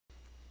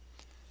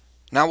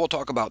Now we'll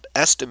talk about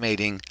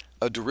estimating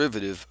a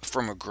derivative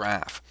from a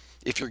graph.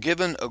 If you're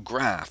given a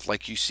graph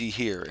like you see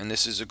here, and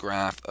this is a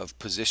graph of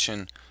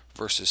position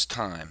versus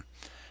time,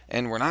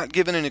 and we're not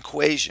given an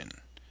equation,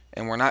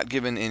 and we're not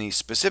given any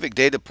specific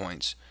data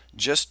points,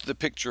 just the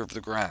picture of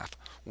the graph,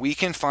 we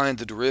can find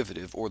the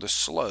derivative or the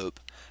slope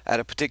at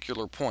a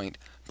particular point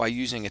by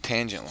using a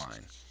tangent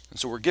line. And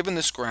so we're given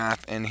this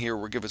graph, and here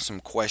we're given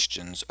some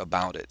questions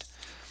about it.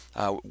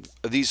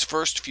 These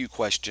first few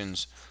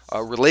questions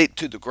relate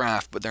to the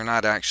graph, but they're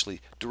not actually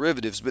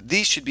derivatives, but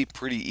these should be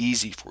pretty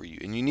easy for you,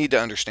 and you need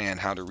to understand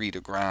how to read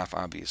a graph,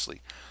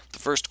 obviously. The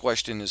first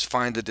question is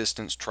find the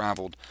distance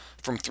traveled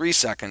from 3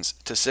 seconds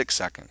to 6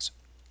 seconds.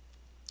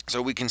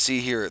 So we can see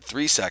here at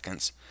 3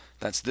 seconds,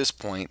 that's this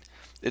point,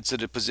 it's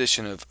at a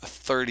position of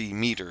 30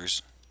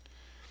 meters,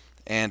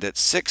 and at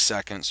 6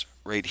 seconds,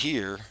 right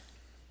here,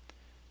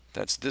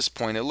 that's this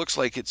point, it looks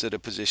like it's at a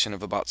position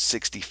of about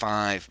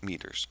 65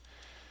 meters.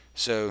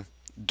 So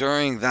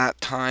during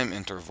that time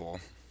interval,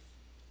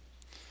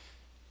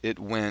 it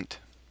went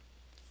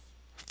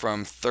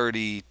from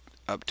 30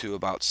 up to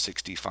about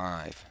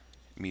 65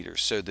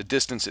 meters. So the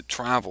distance it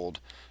traveled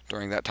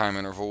during that time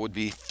interval would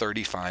be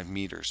 35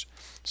 meters.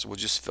 So we'll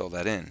just fill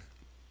that in.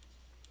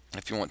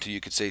 If you want to, you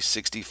could say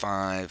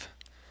 65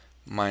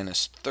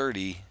 minus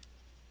 30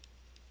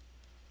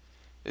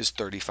 is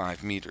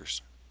 35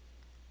 meters.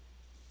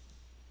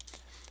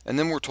 And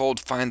then we're told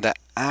find the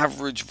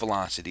average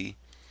velocity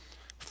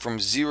from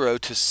 0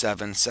 to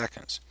 7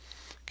 seconds.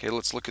 Okay,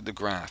 let's look at the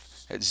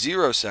graph. At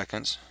 0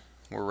 seconds,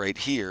 we're right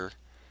here,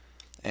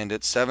 and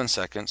at 7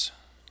 seconds,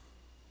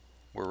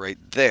 we're right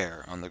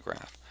there on the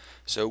graph.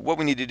 So what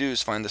we need to do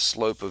is find the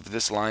slope of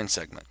this line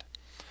segment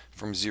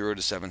from 0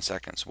 to 7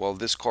 seconds. Well,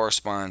 this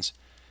corresponds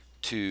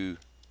to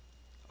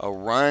a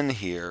run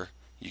here.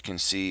 You can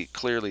see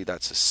clearly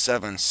that's a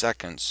 7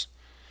 seconds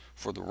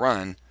for the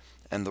run,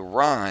 and the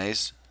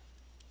rise,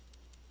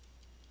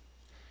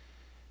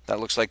 that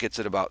looks like it's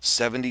at about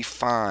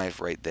 75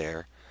 right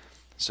there.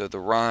 So the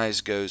rise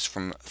goes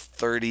from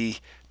 30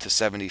 to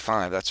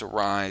 75. That's a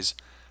rise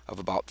of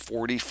about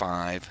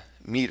 45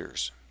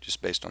 meters, just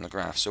based on the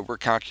graph. So we're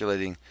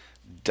calculating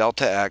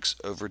delta x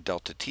over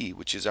delta t,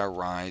 which is our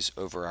rise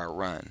over our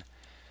run.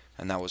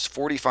 And that was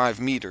 45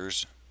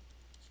 meters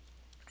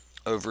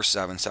over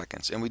 7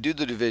 seconds. And we do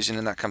the division,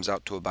 and that comes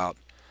out to about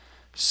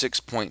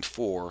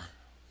 6.4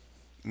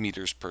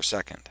 meters per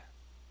second.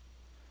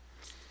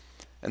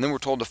 And then we're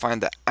told to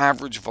find the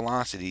average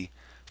velocity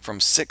from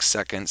 6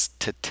 seconds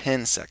to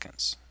 10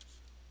 seconds.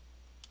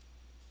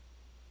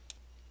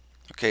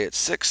 Okay, at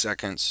 6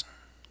 seconds,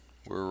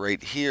 we're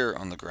right here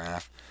on the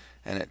graph,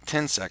 and at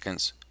 10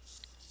 seconds,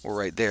 we're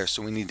right there.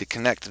 So we need to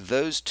connect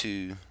those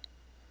two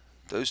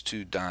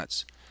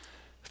dots,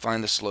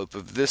 find the slope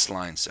of this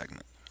line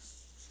segment.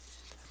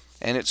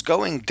 And it's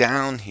going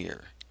down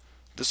here.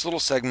 This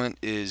little segment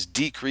is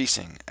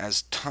decreasing.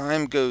 As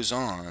time goes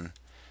on,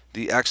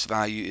 the x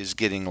value is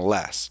getting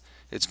less.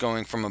 It's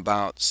going from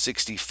about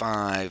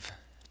 65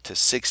 to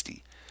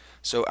 60.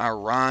 So our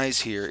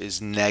rise here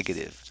is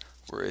negative,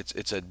 where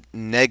it's a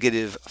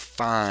negative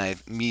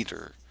 5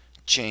 meter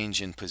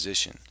change in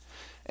position.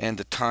 And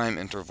the time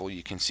interval,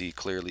 you can see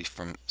clearly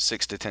from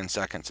 6 to 10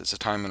 seconds, it's a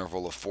time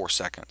interval of 4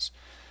 seconds.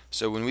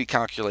 So when we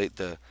calculate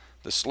the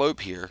slope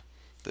here,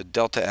 the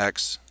delta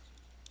x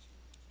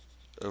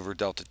over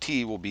delta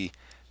t will be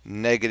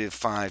negative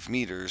 5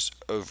 meters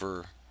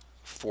over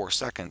 4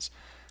 seconds.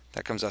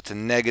 That comes out to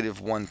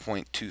negative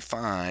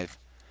 1.25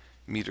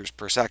 meters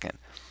per second.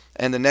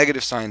 And the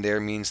negative sign there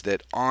means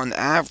that on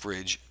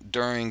average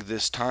during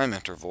this time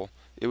interval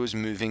it was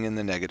moving in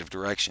the negative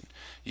direction.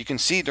 You can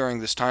see during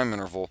this time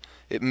interval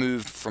it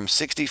moved from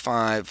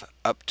 65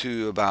 up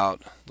to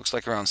about, looks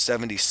like around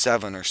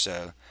 77 or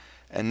so,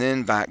 and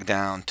then back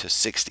down to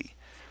 60.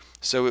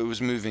 So it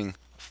was moving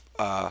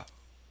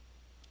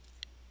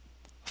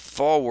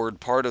forward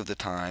part of the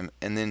time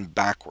and then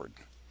backward.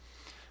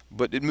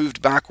 But it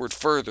moved backward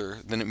further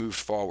than it moved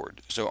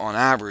forward. So on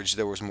average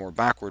there was more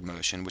backward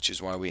motion, which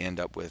is why we end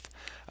up with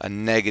a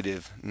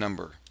negative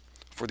number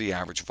for the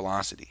average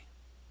velocity.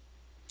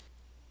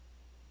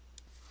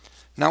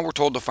 Now we're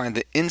told to find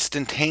the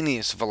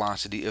instantaneous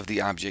velocity of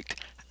the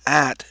object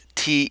at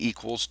t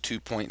equals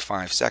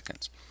 2.5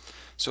 seconds.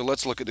 So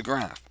let's look at the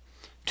graph.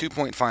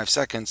 2.5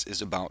 seconds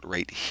is about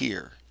right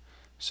here.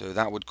 So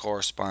that would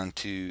correspond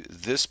to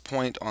this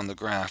point on the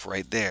graph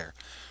right there.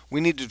 We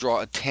need to draw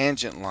a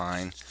tangent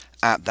line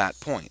at that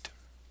point.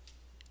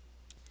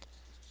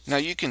 Now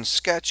you can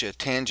sketch a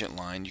tangent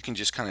line. You can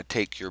just kind of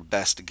take your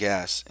best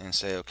guess and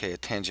say, okay, a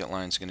tangent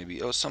line is going to be,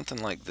 oh, something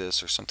like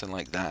this or something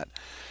like that.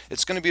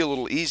 It's going to be a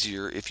little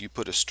easier if you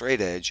put a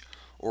straight edge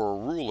or a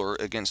ruler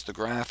against the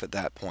graph at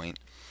that point.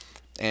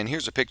 And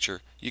here's a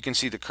picture. You can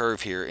see the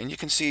curve here, and you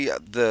can see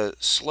the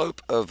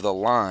slope of the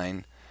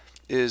line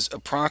is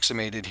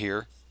approximated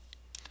here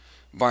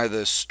by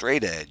the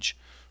straight edge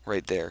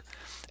right there.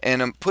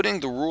 And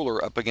putting the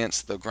ruler up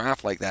against the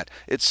graph like that,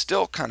 it's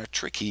still kind of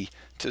tricky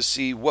to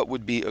see what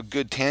would be a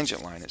good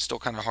tangent line. It's still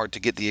kind of hard to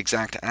get the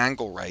exact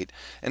angle right,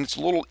 and it's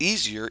a little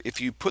easier if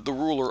you put the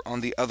ruler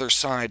on the other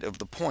side of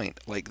the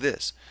point like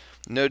this.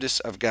 Notice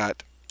I've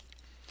got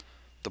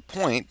the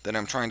point that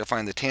I'm trying to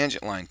find the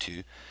tangent line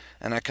to,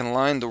 and I can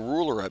line the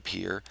ruler up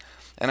here,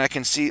 and I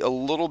can see a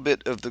little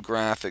bit of the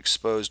graph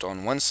exposed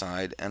on one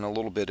side and a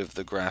little bit of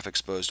the graph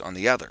exposed on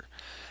the other.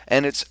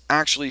 And it's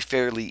actually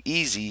fairly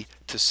easy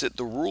to sit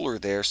the ruler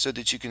there so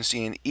that you can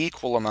see an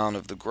equal amount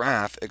of the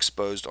graph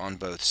exposed on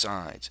both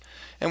sides.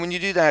 And when you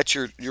do that,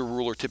 your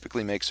ruler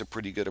typically makes a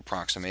pretty good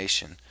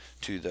approximation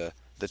to the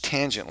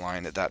tangent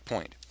line at that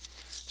point.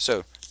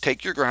 So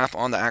take your graph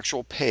on the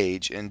actual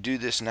page and do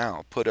this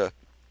now. Put a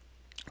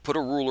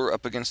ruler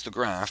up against the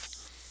graph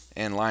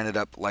and line it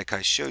up like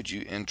I showed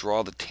you and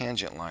draw the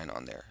tangent line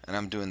on there. And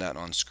I'm doing that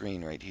on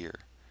screen right here.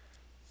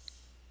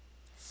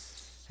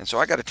 And so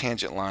I got a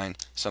tangent line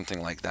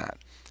something like that.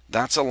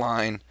 That's a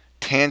line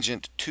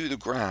tangent to the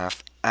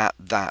graph at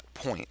that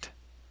point.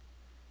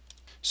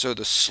 So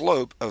the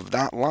slope of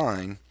that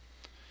line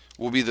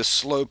will be the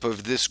slope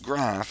of this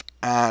graph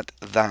at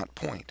that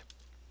point.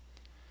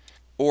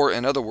 Or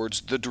in other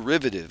words, the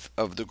derivative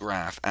of the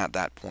graph at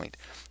that point.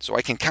 So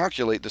I can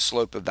calculate the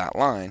slope of that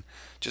line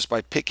just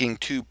by picking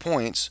 2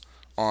 points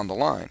on the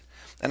line.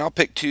 And I'll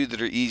pick 2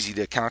 that are easy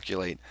to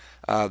calculate.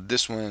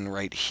 This one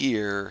right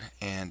here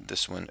and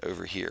this one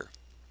over here.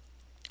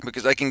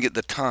 Because I can get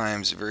the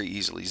times very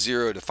easily,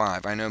 0 to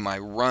 5. I know my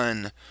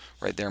run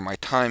right there, my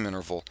time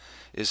interval,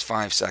 is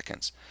 5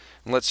 seconds.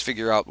 And let's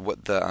figure out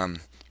what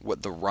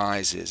the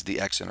rise is, the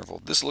x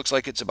interval. This looks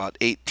like it's about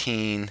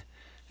 18.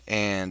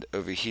 And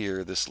over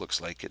here, this looks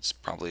like it's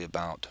probably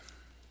about,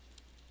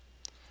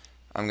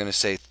 I'm going to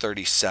say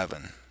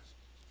 37.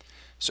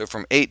 So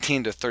from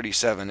 18 to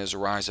 37 is a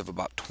rise of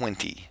about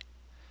 20,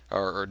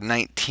 or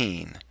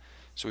 19.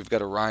 So we've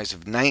got a rise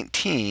of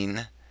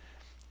 19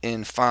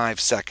 in 5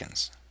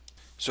 seconds.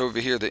 So over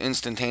here, the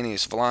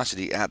instantaneous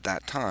velocity at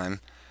that time,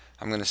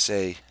 I'm going to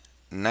say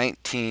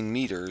 19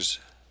 meters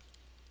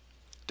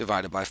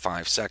divided by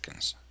 5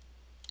 seconds.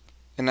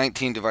 And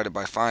 19 divided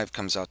by 5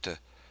 comes out to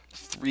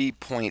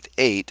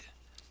 3.8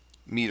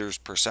 meters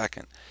per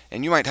second.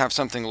 And you might have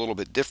something a little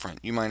bit different.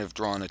 You might have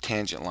drawn a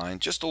tangent line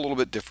just a little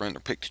bit different, or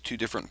picked 2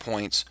 different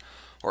points,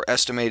 or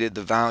estimated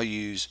the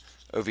values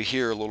over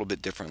here a little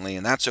bit differently,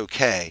 and that's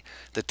okay.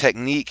 The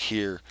technique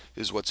here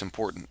is what's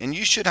important. And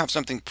you should have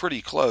something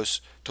pretty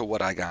close to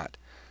what I got.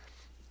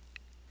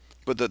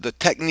 But the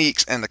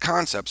techniques and the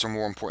concepts are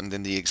more important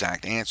than the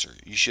exact answer.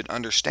 You should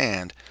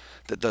understand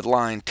that the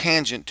line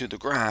tangent to the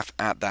graph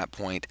at that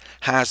point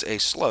has a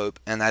slope,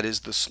 and that is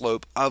the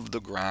slope of the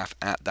graph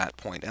at that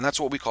point. And that's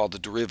what we call the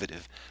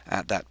derivative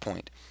at that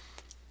point.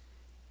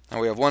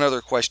 Now we have one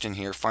other question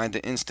here. Find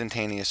the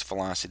instantaneous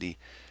velocity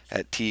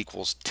at t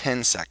equals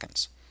 10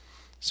 seconds.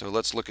 So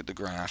let's look at the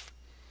graph.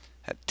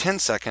 At 10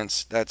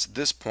 seconds, that's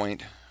this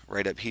point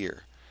right up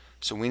here.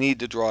 So we need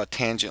to draw a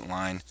tangent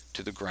line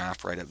to the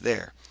graph right up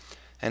there.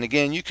 And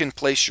again, you can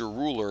place your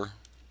ruler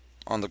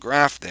on the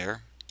graph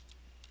there.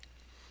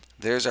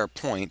 There's our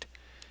point,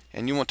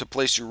 and you want to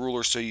place your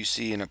ruler so you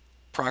see an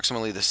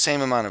approximately the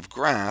same amount of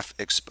graph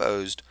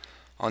exposed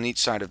on each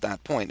side of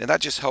that point. And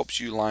that just helps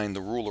you line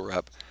the ruler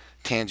up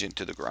tangent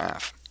to the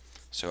graph.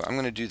 So I'm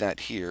going to do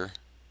that here.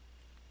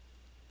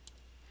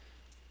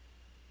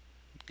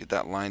 Get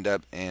that lined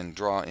up and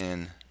draw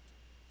in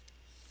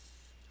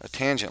a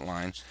tangent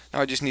line.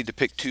 Now I just need to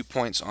pick 2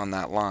 points on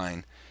that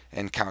line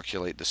and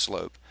calculate the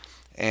slope.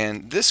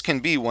 And this can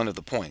be one of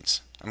the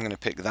points. I'm going to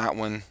pick that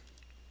one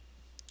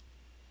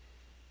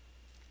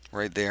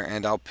right there,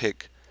 and I'll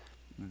pick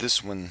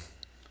this one.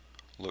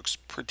 Looks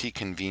pretty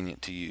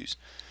convenient to use.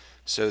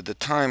 So the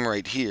time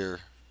right here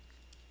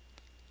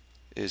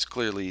is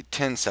clearly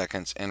 10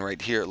 seconds, and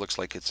right here it looks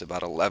like it's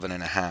about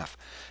 11.5.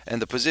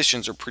 And the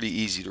positions are pretty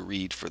easy to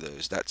read for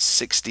those. That's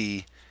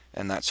 60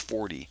 and that's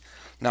 40.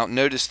 Now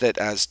notice that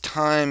as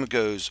time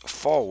goes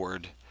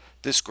forward,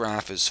 this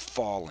graph is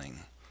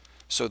falling.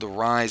 So the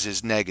rise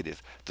is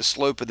negative. The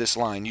slope of this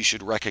line you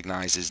should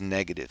recognize is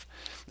negative.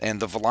 And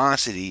the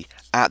velocity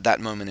at that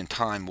moment in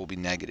time will be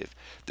negative.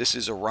 This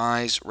is a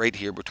rise right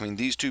here between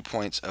these 2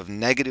 points of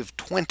negative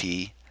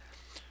 20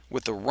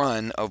 with a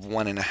run of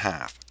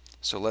 1.5.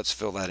 So let's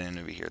fill that in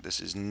over here. This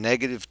is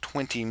negative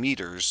 20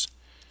 meters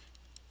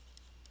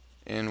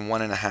in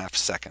 1.5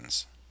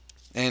 seconds.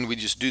 And we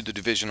just do the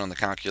division on the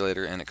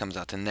calculator, and it comes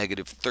out to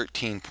negative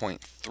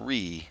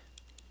 13.3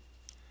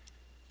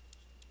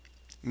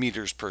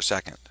 meters per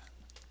second.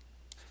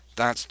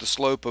 That's the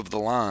slope of the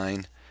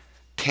line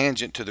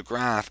tangent to the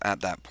graph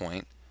at that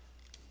point.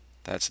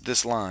 That's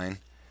this line.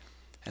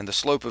 And the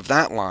slope of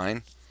that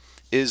line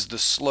is the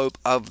slope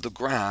of the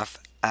graph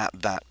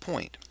at that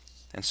point.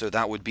 And so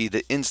that would be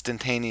the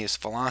instantaneous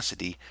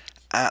velocity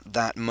at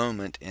that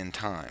moment in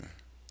time.